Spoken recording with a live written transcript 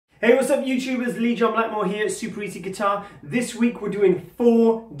Hey, what's up YouTubers? Lee John Blackmore here at Super Easy Guitar. This week we're doing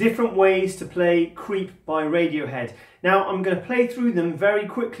 4 different ways to play Creep by Radiohead. Now I'm going to play through them very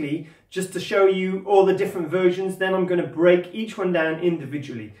quickly just to show you all the different versions, then I'm going to break each one down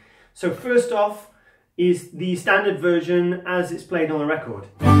individually. So first off is the standard version as it's played on the record.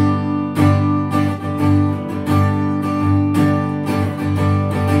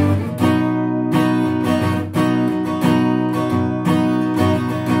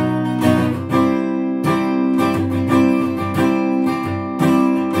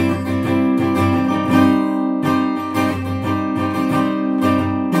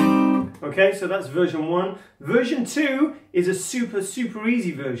 Okay, so that's version 1. Version 2 is a super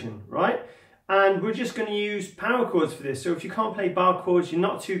easy version, right? And we're just going to use power chords for this. So if you can't play bar chords, you're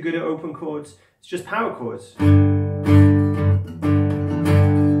not too good at open chords, it's just power chords.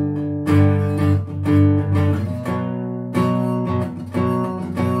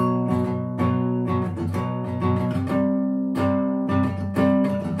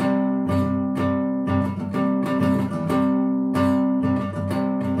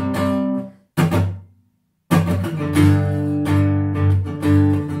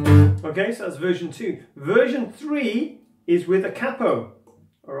 Okay, so that's version 2. Version 3 is with a capo,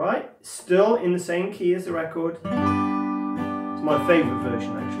 alright? Still in the same key as the record. It's my favourite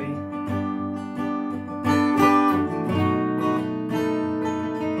version actually.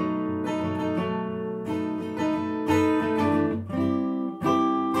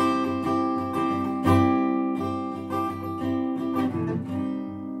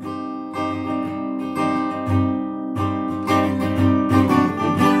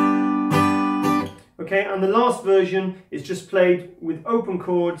 Okay, and the last version is just played with open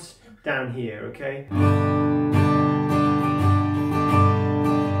chords down here, okay?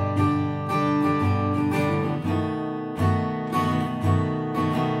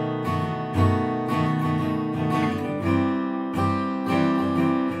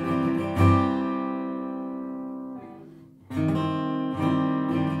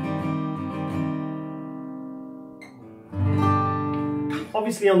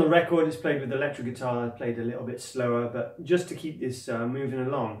 Obviously on the record it's played with electric guitar, I played a little bit slower, but just to keep this moving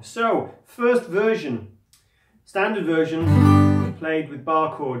along. So, first version, standard version, played with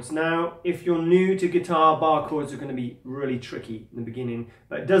bar chords. Now, if you're new to guitar, bar chords are going to be really tricky in the beginning,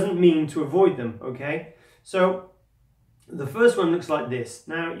 but it doesn't mean to avoid them, okay? So, the first one looks like this.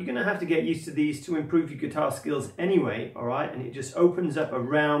 Now, you're going to have to get used to these to improve your guitar skills anyway, alright? And it just opens up a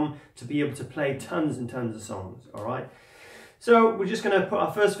realm to be able to play tons and tons of songs, alright? So we're just going to put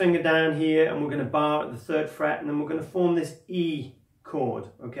our first finger down here and we're going to bar at the 3rd fret and then we're going to form this E chord,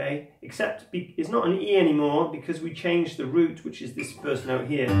 okay? Except it's not an E anymore because we changed the root, which is this first note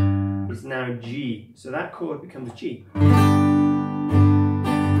here, is now G. So that chord becomes G.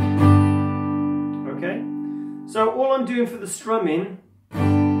 Okay? So all I'm doing for the strumming,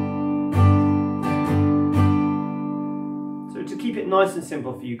 so to keep it nice and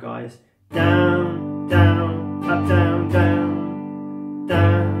simple for you guys, down, down, up, down, down.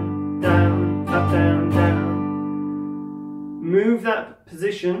 Down, down, up, down, down. Move that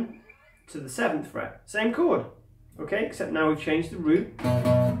position to the 7th fret. Same chord, okay? Except now we've changed the root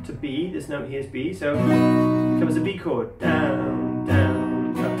to B. This note here is B, so it becomes a B chord. Down,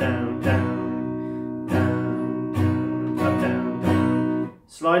 down, up, down, down. Down, down, up, down, down.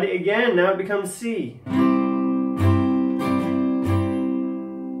 Slide it again, now it becomes C.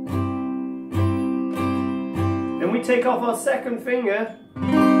 Then we take off our 2nd finger,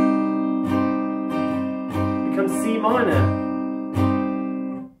 becomes C minor.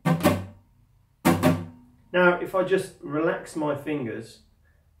 Now if I just relax my fingers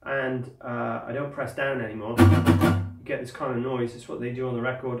and I don't press down anymore, you get this kind of noise. It's what they do on the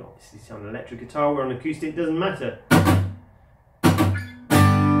record. Obviously it's on an electric guitar, we're on acoustic, it doesn't matter.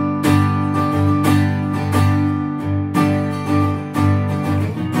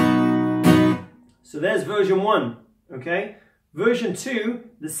 So there's version 1, okay? Version 2,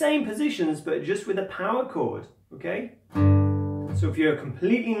 the same positions but just with a power chord, okay? So if you're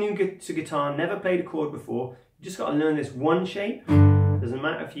completely new to guitar, never played a chord before, you just got to learn this one shape. Doesn't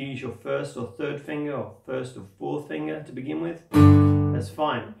matter if you use your 1st or 3rd finger or 1st or 4th finger to begin with, that's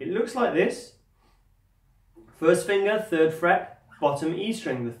fine. It looks like this. 1st finger, 3rd fret, bottom E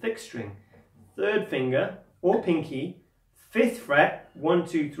string, the 6th string. 3rd finger or pinky, 5th fret, 1,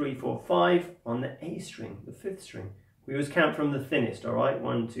 2, 3, 4, 5 on the A string, the 5th string. We always count from the thinnest, alright?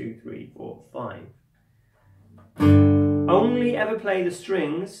 1, 2, 3, 4, 5. Only ever play the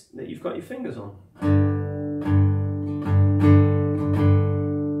strings that you've got your fingers on.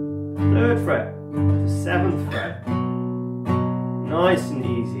 3rd fret to 7th fret. Nice and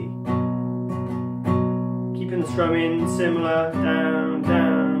easy. Keeping the strumming similar. Down,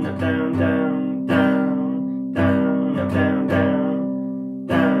 down, up, down, down, down, down, up, down, down,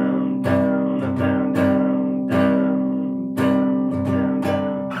 down, down, up, down, down, down, down, down, down,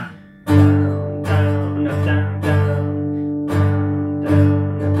 down, up, down, down,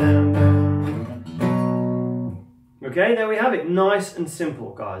 down, up, down, down. Okay, there we have it. Nice and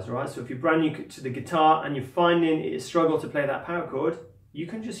simple, guys. Right. So if you're brand new to the guitar and you're finding it a struggle to play that power chord, you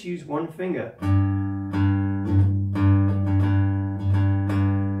can just use one finger.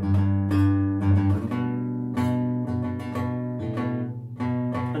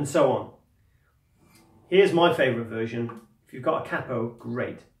 And so on. Here's my favourite version. If you've got a capo,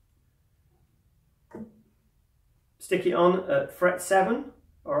 great. Stick it on at fret 7,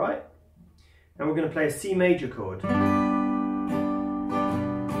 alright? And we're going to play a C major chord. You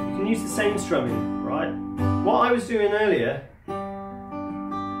can use the same strumming, right? What I was doing earlier,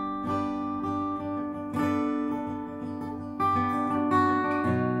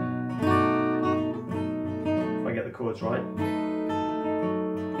 if I get the chords right.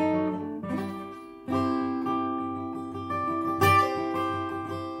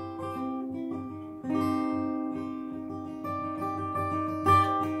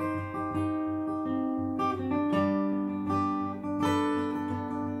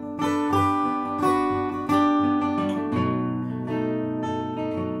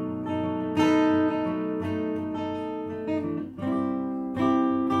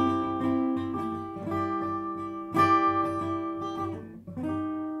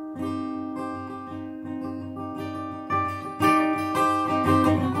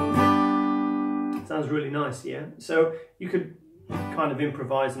 Sounds really nice, yeah? So you could kind of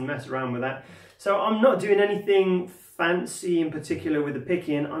improvise and mess around with that. So I'm not doing anything fancy in particular with the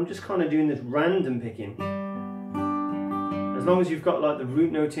picking, I'm just kind of doing this random picking. As long as you've got like the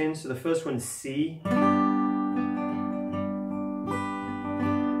root note in, so the first one is C. Then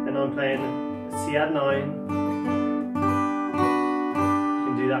I'm playing C add 9. You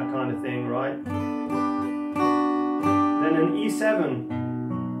can do that kind of thing, right? Then an E7.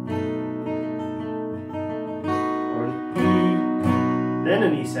 Then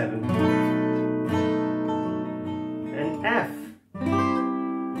an E7, and F.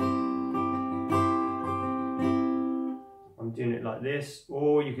 I'm doing it like this,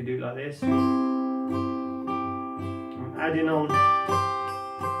 or you could do it like this. I'm adding on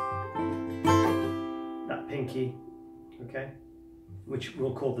that pinky, okay, which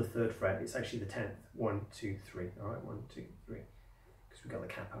we'll call the 3rd fret. It's actually the 10th. 1, 2, 3. All right, 1, 2, 3, because we've got the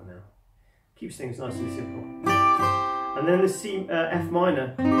capo now. Keeps things nice and simple. And then the C, F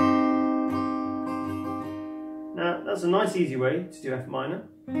minor. Now that's a nice easy way to do F minor.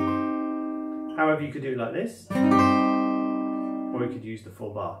 However, you could do it like this, or you could use the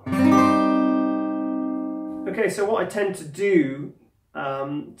full bar. Okay, so what I tend to do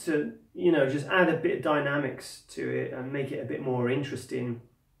to, you know, just add a bit of dynamics to it and make it a bit more interesting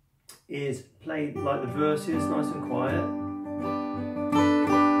is play like the verses nice and quiet.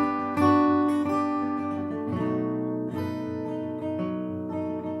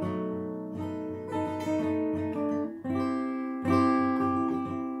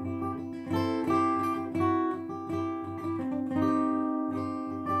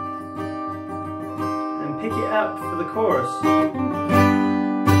 Pick it up for the chorus.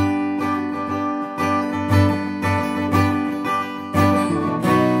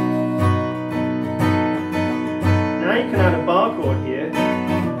 Now you can add a bar chord here.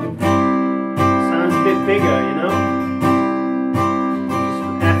 Sounds a bit bigger, you know? Just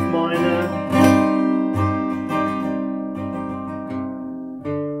F minor.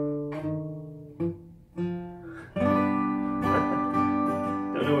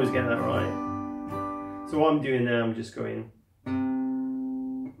 Don't always get that right. So what I'm doing now, I'm just going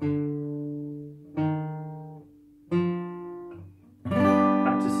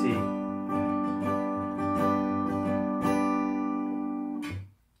back to C.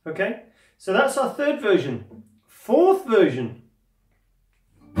 Okay, so that's our 3rd version. 4th version,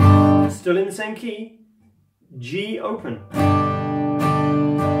 still in the same key, G open.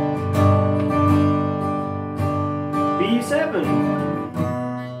 B7.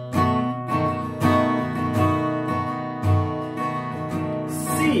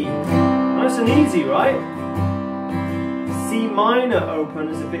 Nice and easy, right? C minor open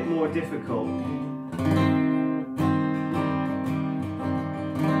is a bit more difficult.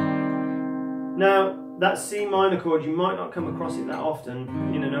 Now, that C minor chord, you might not come across it that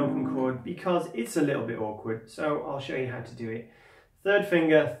often in an open chord because it's a little bit awkward. So I'll show you how to do it. 3rd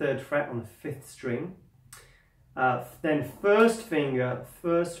finger, 3rd fret on the 5th string. Then first finger,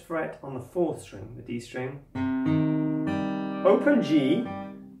 first fret on the 4th string, the D string. Open G,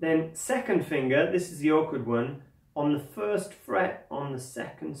 then second finger, this is the awkward one, on the 1st fret on the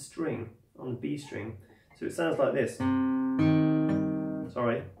 2nd string, on the B string. So it sounds like this.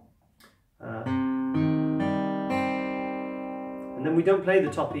 Sorry. And then we don't play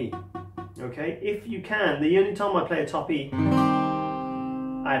the top E. Okay, if you can, the only time I play a top E,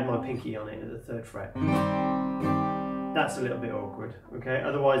 I add my pinky on it at the 3rd fret. That's a little bit awkward, okay?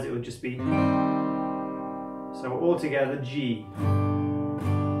 Otherwise it would just be, so all together, G.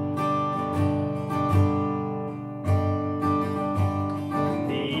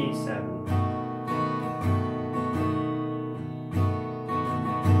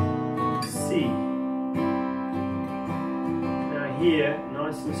 D7. C. Now here,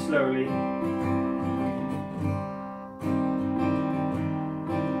 nice and slowly,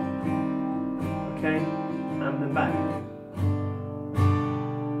 okay, and then back.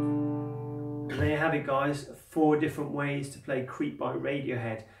 And there you have it, guys, 4 different ways to play Creep by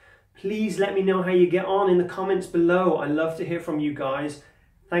Radiohead. Please let me know how you get on in the comments below. I love to hear from you guys.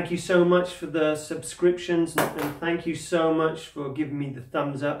 Thank you so much for the subscriptions, and thank you so much for giving me the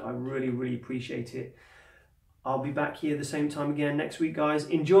thumbs up. I really, really appreciate it. I'll be back here the same time again next week, guys.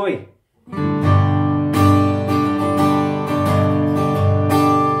 Enjoy!